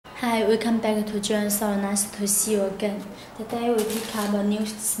Hi, welcome back to jordansole. Nice to see you again. Today we pick up a new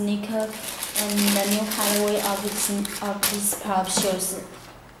sneaker and the new colorway of this pair of shoes.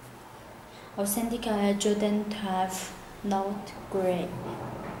 Authentic Air Jordan 12 Note Gray.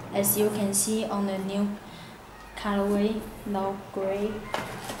 As you can see on the new colorway, Note Gray.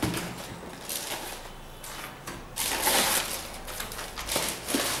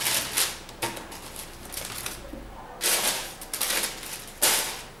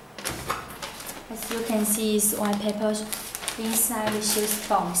 As you can see, is white paper inside the shoes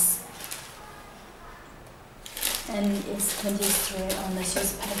box, and it's 23 on the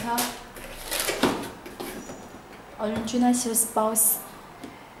shoes paper. Original shoes box,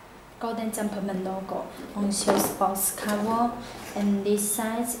 golden Jumpman logo on shoes box cover, and this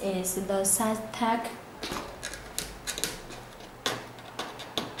side is the size tag.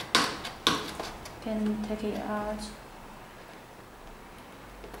 Can take it out.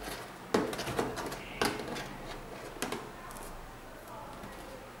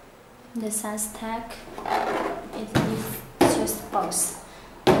 The size tag is this shoes box.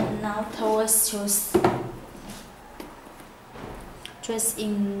 And now towards shoes dressed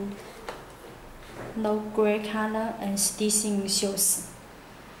in low gray color and stitching shoes.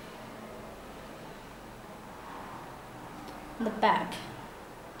 The back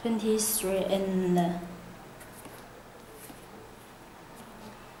 23 and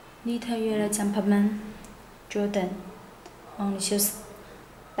little yellow Jumpman Jordan on shoes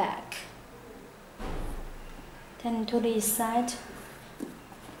back. Turn to the side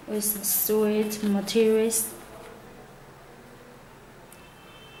with sweet materials.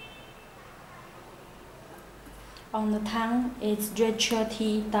 On the tongue, it's retro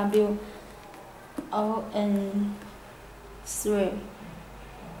TWO and 3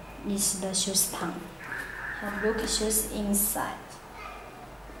 is the shoes tongue. Have look shoes inside.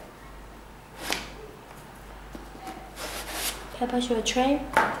 Paper shoe tray.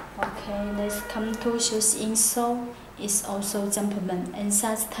 Okay, let's come to shoes insole. It's also Jumpman and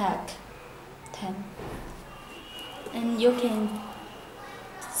size tag 10. And you can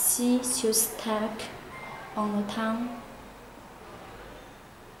see shoes tag on the tongue.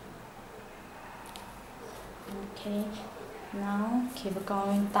 Okay, now keep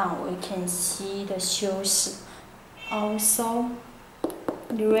going down. We can see the shoes also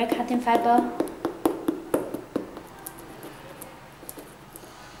direct cotton fiber.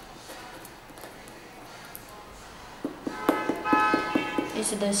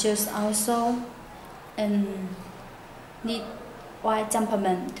 It's the shoes also, and need white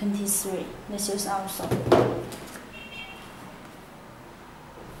Jumpman 23. The shoes also.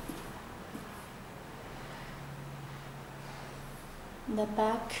 The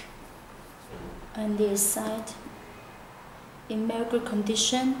back and this side in very good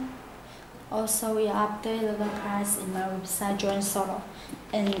condition. Also, we update the price in my website jordansole.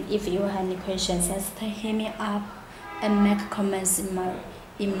 And if you have any questions, just hit me up and make comments in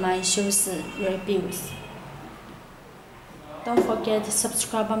my shoes reviews. Don't forget to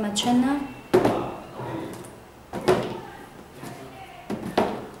subscribe on my channel.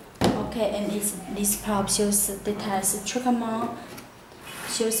 Okay, and it's this pair of shoes details check more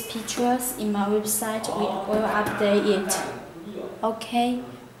shoes pictures in my website. We will update it. Okay,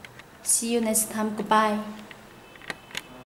 see you next time. Goodbye.